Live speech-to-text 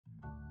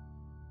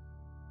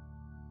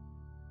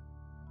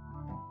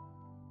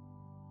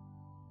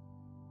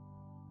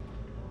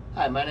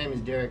Hi, my name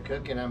is Derek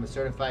Cook, and I'm a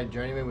certified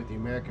journeyman with the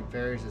American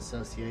Farriers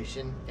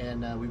Association.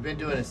 And we've been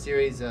doing a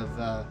series of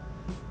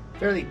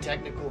fairly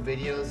technical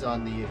videos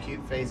on the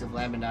acute phase of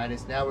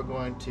laminitis. Now we're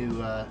going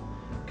to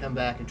come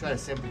back and try to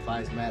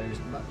simplify matters.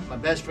 My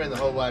best friend in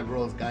the whole wide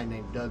world is a guy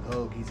named Doug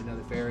Hogue. He's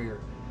another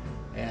farrier,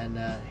 and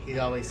he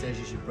always says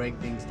you should break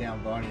things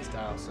down Barney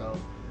style. So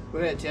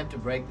we're going to attempt to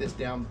break this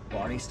down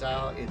Barney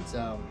style. It's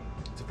a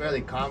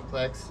fairly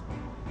complex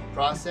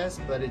process,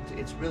 but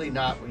it's really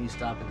not when you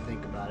stop and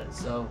think about it.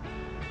 So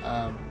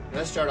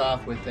let's start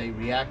off with a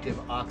reactive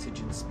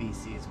oxygen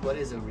species. What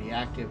is a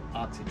reactive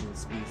oxygen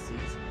species?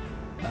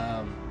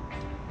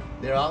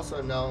 They're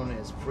also known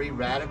as free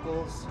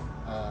radicals.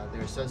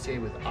 They're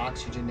associated with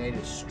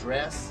oxygenated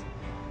stress,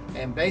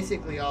 and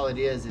basically all it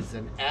is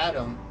an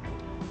atom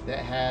that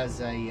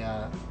has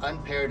a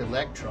unpaired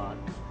electron.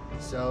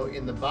 So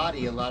in the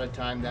body, a lot of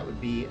time that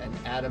would be an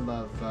atom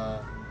of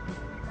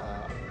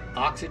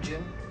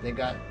oxygen. They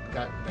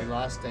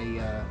lost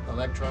a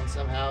electron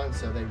somehow, and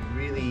so they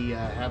really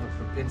have a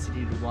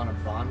propensity to want to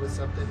bond with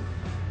something.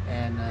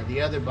 And the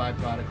other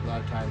byproduct a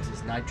lot of times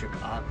is nitric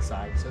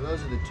oxide. So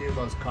those are the two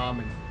most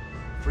common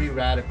free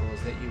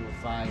radicals that you will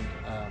find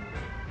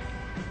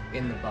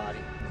in the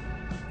body.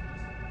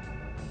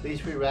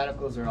 These free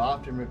radicals are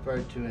often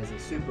referred to as a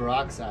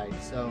superoxide.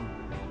 So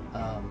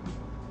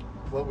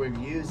what we've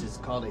used is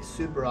called a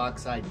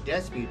superoxide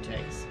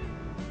dismutase.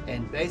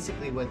 And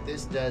basically what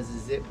this does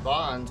is it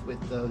bonds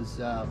with those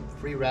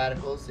free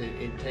radicals.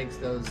 It takes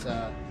those,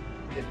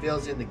 it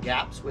fills in the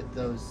gaps with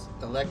those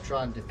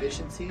electron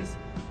deficiencies,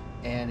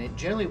 and it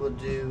generally will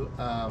do,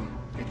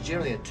 it's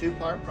generally a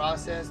two-part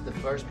process. The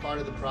first part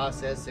of the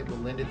process, it will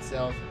lend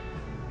itself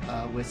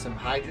with some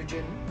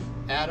hydrogen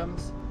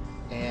atoms,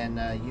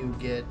 and you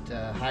get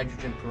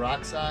hydrogen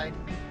peroxide,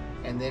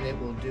 and then it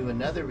will do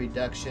another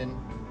reduction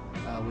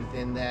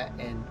within that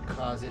and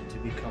cause it to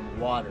become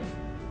water.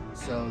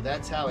 So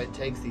that's how it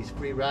takes these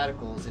free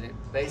radicals and it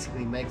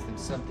basically makes them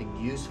something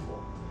useful.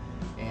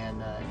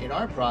 And in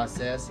our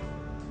process,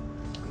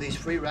 these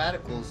free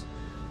radicals,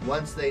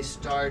 once they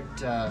start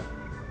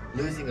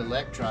losing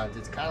electrons,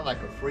 it's kind of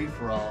like a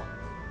free-for-all,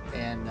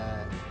 and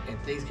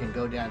things can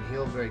go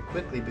downhill very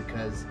quickly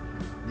because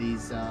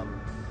these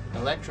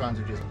electrons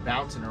are just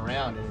bouncing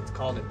around, and it's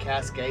called a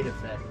cascade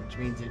effect, which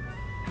means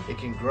it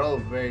can grow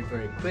very,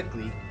 very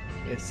quickly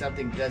if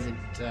something doesn't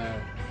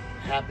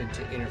happen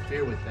to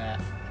interfere with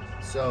that.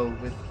 So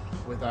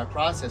with our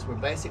process, we're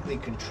basically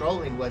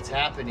controlling what's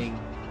happening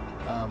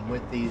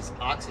with these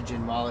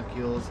oxygen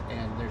molecules,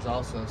 and there's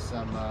also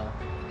some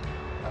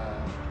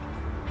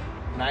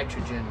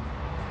nitrogen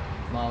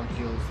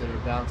molecules that are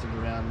bouncing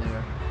around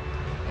there,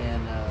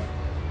 and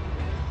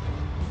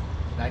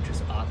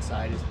nitrous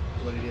oxide is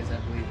what it is, I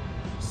believe.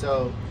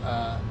 So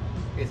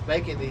it's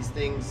making these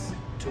things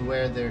to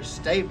where they're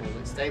stable.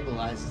 It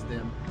stabilizes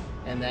them,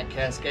 and that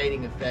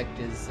cascading effect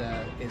is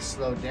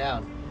slowed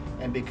down.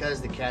 And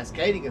because the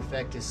cascading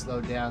effect is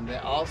slowed down,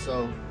 that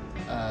also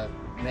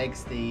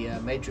makes the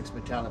matrix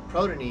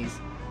metalloproteins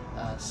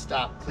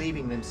stop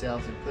cleaving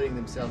themselves and putting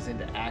themselves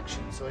into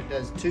action. So it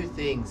does two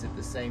things at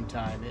the same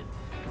time.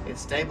 It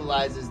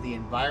stabilizes the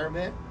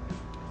environment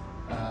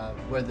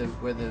where the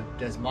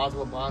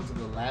desmosomal bonds of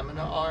the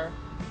lamina are,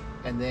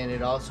 and then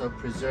it also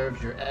preserves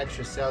your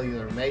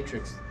extracellular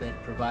matrix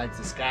that provides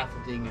the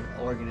scaffolding and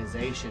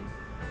organization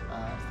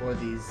for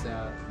these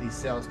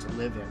cells to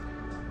live in.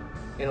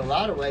 In a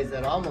lot of ways,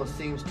 that almost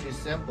seems too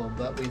simple,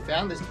 but we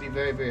found this to be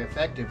very, very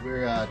effective.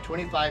 We're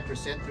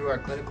 25% through our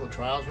clinical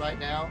trials right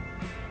now,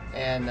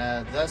 and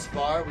thus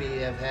far we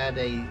have had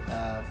a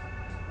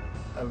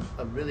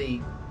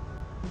really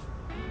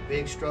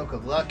big stroke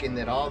of luck in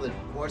that all the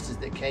horses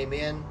that came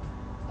in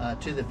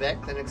to the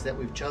vet clinics that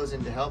we've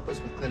chosen to help us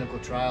with clinical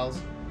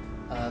trials,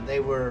 they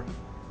were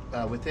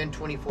within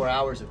 24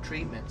 hours of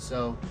treatment.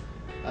 So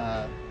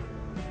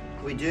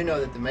we do know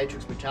that the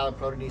matrix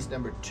metalloproteinase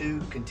number 2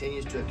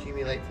 continues to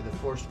accumulate for the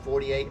first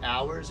 48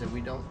 hours, and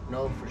we don't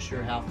know for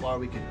sure how far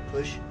we can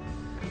push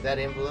that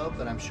envelope,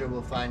 but I'm sure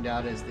we'll find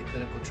out as the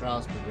clinical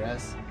trials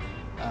progress.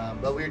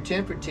 But we were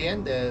 10 for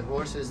 10. The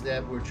horses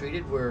that were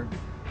treated were,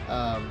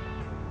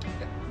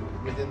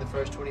 within the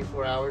first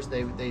 24 hours,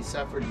 they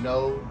suffered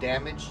no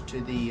damage to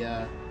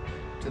the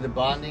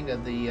bonding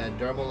of the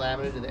dermal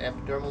lamina to the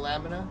epidermal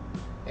lamina,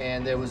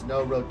 and there was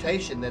no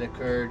rotation that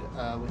occurred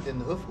within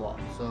the hoof wall.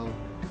 So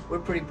we're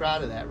pretty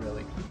proud of that,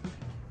 really.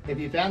 If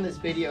you found this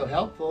video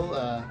helpful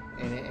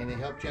and it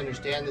helped you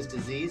understand this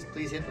disease,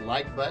 please hit the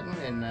like button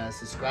and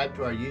subscribe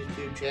to our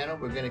YouTube channel.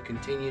 We're going to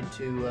continue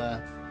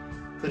to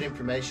put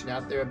information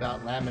out there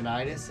about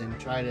laminitis and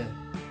try to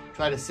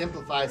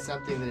simplify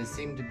something that has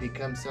seemed to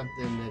become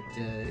something that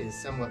is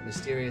somewhat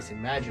mysterious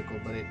and magical,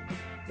 but it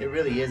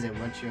really isn't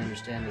once you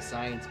understand the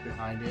science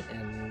behind it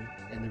and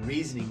the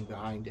reasoning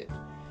behind it.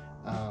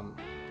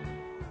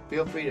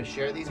 Feel free to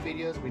share these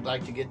videos. We'd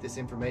like to get this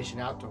information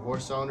out to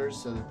horse owners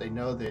so that they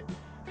know that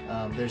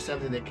there's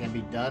something that can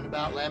be done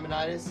about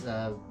laminitis.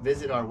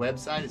 Visit our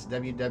website. It's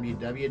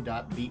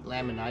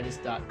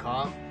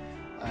www.beatlaminitis.com.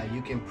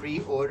 You can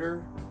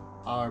pre-order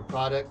our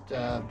product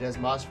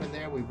desmosomal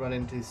there. We've run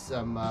into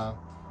some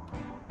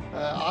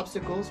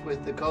obstacles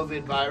with the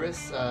COVID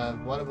virus.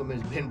 One of them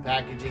has been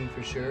packaging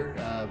for sure.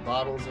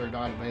 Bottles are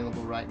not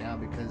available right now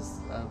because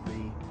of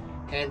the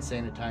hand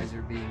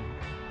sanitizer being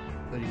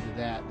put into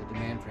that, the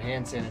demand for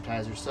hand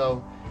sanitizer.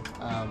 So,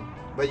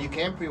 but you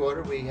can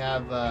pre-order. We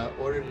have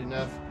ordered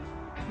enough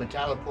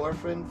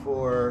metalloporphin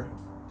for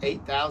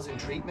 8,000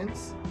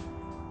 treatments,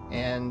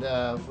 and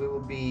we will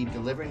be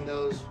delivering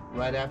those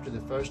right after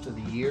the first of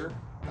the year.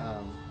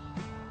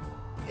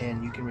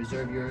 And you can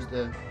reserve yours.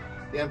 The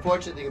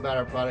unfortunate thing about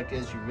our product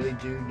is you really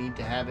do need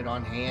to have it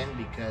on hand,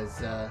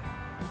 because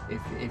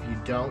if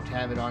you don't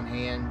have it on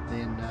hand,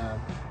 then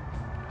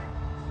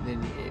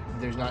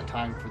there's not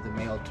time for the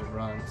mail to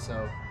run.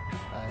 So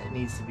it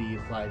needs to be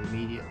applied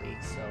immediately.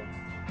 So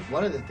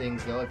one of the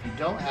things, though, if you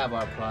don't have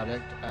our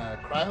product,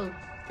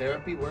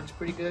 cryotherapy works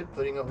pretty good.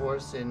 Putting a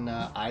horse in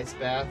ice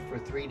bath for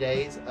 3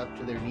 days up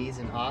to their knees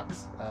in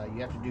hocks.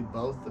 You have to do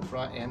both the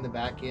front and the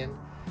back end.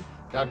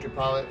 Dr.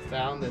 Pollitt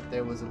found that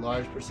there was a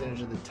large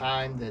percentage of the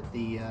time that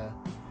the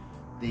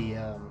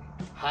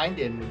hind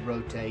end would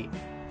rotate.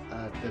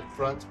 The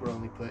fronts were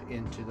only put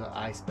into the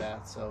ice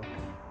bath. So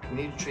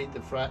we need to treat the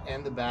front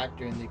and the back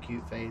during the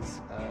acute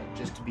phase,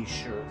 just to be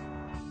sure.